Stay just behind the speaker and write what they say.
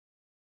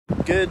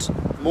Good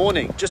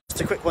morning. Just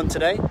a quick one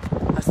today,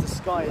 as the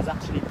sky is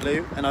actually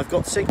blue and I've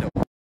got signal.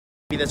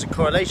 Maybe there's a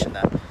correlation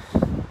there.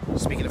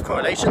 Speaking of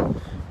correlation,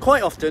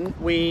 quite often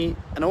and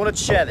I wanted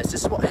to share this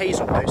is what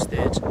Hazel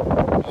posted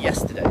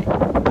yesterday,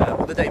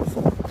 or the day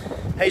before.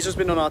 Hazel's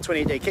been on our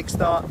 28-day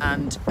kickstart,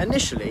 and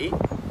initially,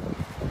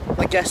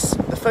 I guess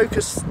the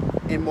focus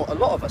in what a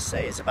lot of us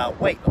say is about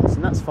weight loss,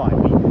 and that's fine.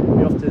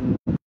 We often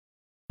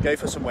go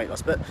for some weight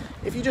loss, but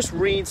if you just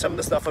read some of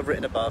the stuff I've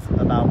written above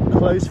about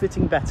clothes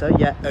fitting better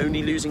yet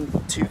only losing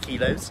 2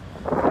 kilos,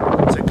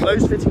 so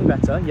clothes fitting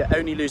better yet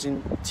only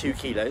losing 2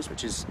 kilos,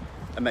 which is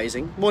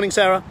amazing. Morning,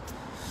 Sarah.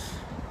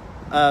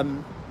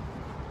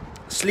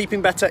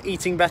 Sleeping better,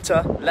 eating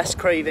better, less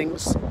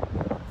cravings,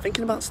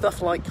 thinking about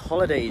stuff like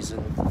holidays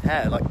and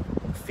hair, like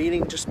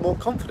feeling just more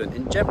confident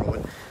in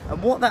general,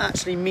 and what that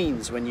actually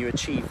means when you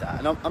achieve that.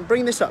 And I'm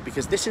bringing this up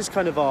because this is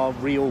kind of our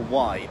real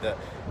why that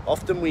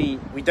often we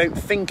don't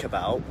think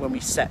about when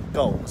we set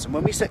goals. And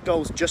when we set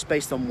goals just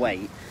based on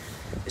weight,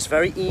 it's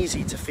very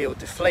easy to feel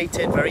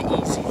deflated, very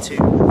easy to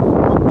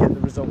not get the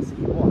results that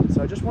you want.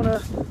 So I just want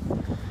to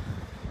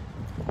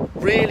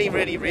really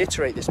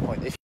reiterate this point.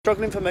 If you're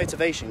struggling for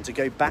motivation, to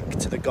go back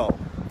to the goal.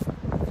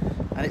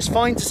 And it's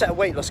fine to set a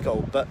weight loss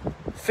goal, but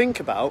think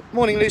about,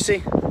 morning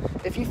Lucy,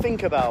 if you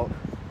think about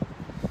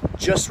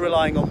just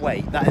relying on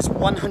weight, that is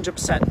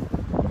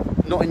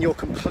 100% not in your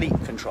complete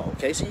control,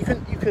 okay? So you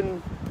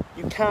can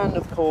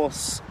of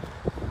course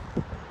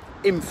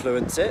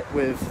influence it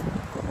with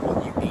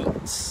what you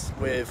eat,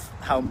 with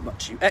how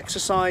much you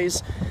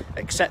exercise,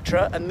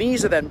 etc. And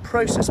these are then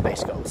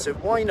process-based goals. So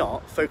why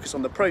not focus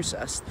on the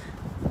process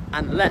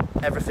and let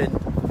everything...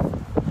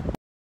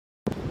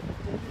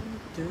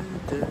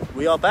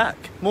 We are back.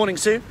 Morning,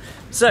 Sue.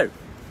 So,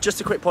 just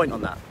a quick point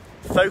on that.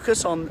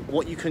 Focus on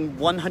what you can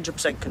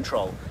 100%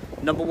 control.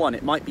 Number one,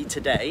 it might be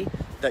today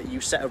that you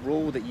set a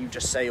rule that you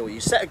just say, or you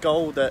set a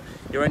goal that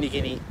you're only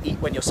going to eat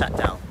when you're sat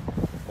down,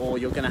 or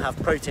you're going to have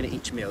protein at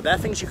each meal. They're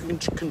things you can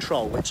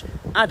control, which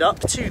add up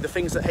to the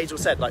things that Hazel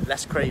said, like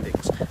less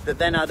cravings, that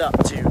then add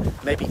up to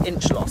maybe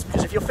inch loss.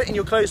 Because if you're fitting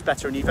your clothes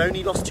better and you've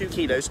only lost 2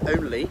 kilos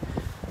only,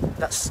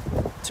 that's,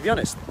 to be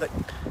honest,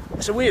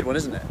 it's a weird one,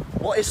 isn't it?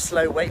 What is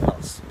slow weight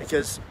loss?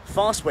 Because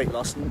fast weight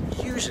loss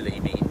usually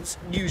means,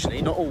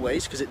 not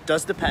always, because it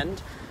does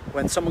depend.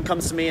 When someone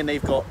comes to me and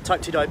they've got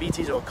type 2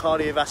 diabetes or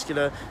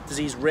cardiovascular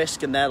disease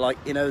risk, and they're like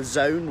in a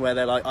zone where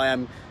they're like, I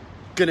am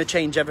gonna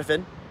change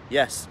everything.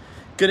 Yes,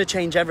 gonna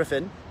change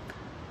everything.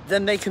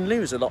 Then they can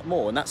lose a lot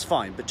more, and that's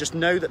fine. But just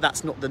know that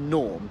that's not the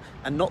norm.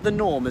 And not the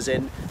norm as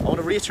in, I want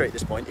to reiterate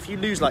this point, if you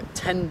lose like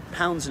 10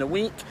 pounds in a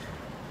week,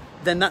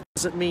 then that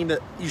doesn't mean that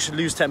you should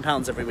lose 10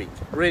 pounds every week.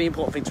 Really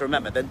important thing to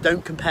remember. Then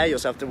don't compare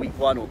yourself to week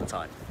 1 all the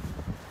time.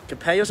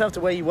 Compare yourself to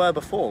where you were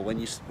before when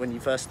you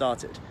first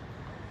started.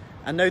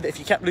 And know that if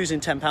you kept losing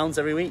 10 pounds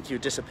every week,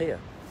 you'd disappear.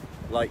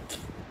 Like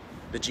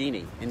the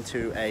genie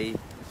into a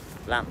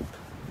lamp.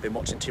 Been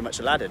watching too much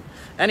Aladdin.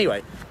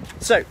 Anyway,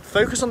 so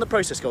focus on the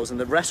process goals and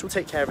the rest will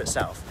take care of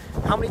itself.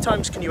 How many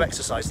times can you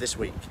exercise this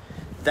week?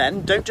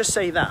 Then don't just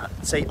say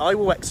that. Say, I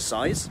will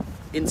exercise,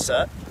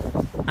 insert,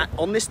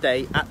 on this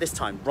day, at this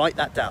time. Write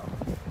that down.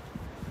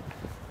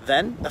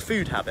 Then a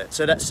food habit.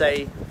 So let's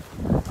say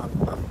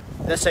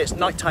it's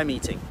nighttime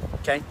eating,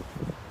 okay?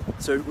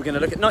 So we're going to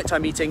look at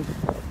nighttime eating.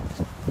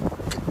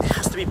 It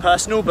has to be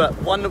personal,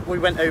 but one that we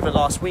went over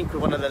last week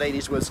with one of the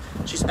ladies was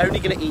she's only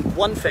going to eat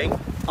one thing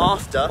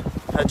after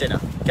her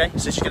dinner, okay?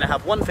 So she's going to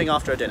have one thing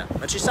after her dinner,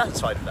 and she's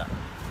satisfied with that.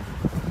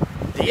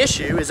 The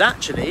issue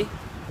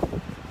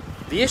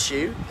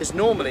is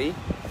normally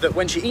that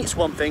when she eats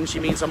one thing, she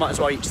means I might as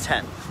well eat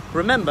 10.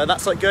 Remember,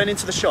 that's like going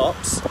into the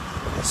shops,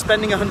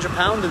 spending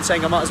 £100 and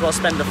saying I might as well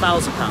spend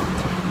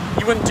 £1,000.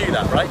 You wouldn't do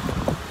that, right?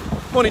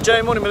 Morning,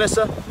 Joe. Morning,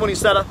 Melissa. Morning,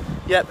 Stella.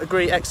 Yep,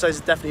 agree. Exercise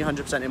is definitely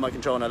 100% in my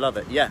control, and I love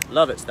it. Yeah,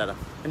 love it, Stella.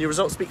 And your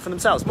results speak for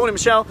themselves. Morning,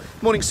 Michelle.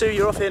 Morning, Sue.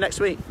 You're off here next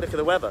week. Look at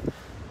the weather.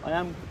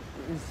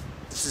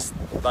 This is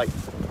like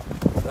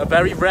a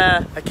very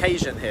rare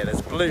occasion here.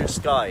 There's blue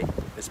sky.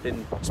 It's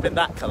been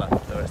that colour,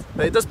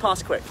 but it does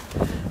pass quick.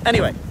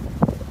 Anyway.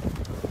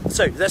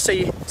 So let's say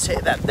you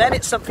hit that. Then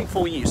it's something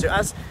for you. So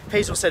as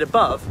Hazel said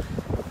above,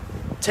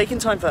 taking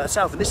time for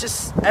herself, and this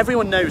is,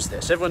 everyone knows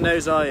this. Everyone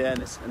knows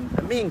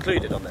and me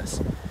included on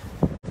this.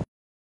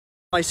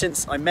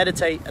 Since I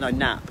meditate and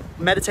I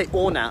meditate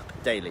or nap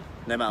daily,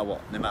 no matter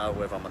what, no matter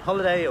whether I'm on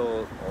holiday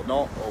or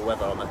not, or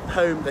whether I'm at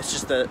home. That's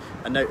just a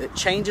note. It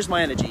changes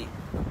my energy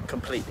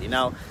completely.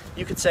 Now,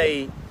 you could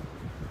say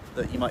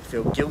that you might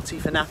feel guilty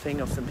for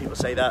napping. Often people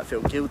say that,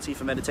 feel guilty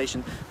for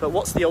meditation. But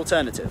what's the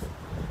alternative?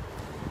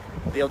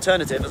 The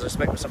alternative, as I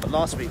spoke with someone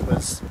last week,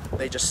 was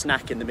they just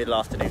snack in the middle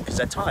afternoon because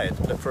they're tired,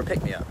 look for a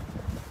pick-me-up.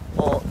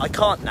 Or, I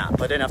can't nap,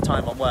 I don't have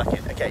time, I'm working.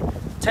 Okay,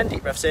 10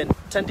 deep breaths in,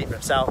 10 deep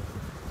breaths out.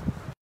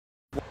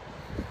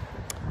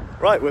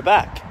 Right, we're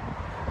back.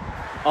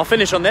 I'll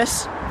finish on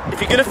this.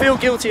 If you're going to feel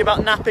guilty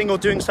about napping or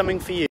doing something for you,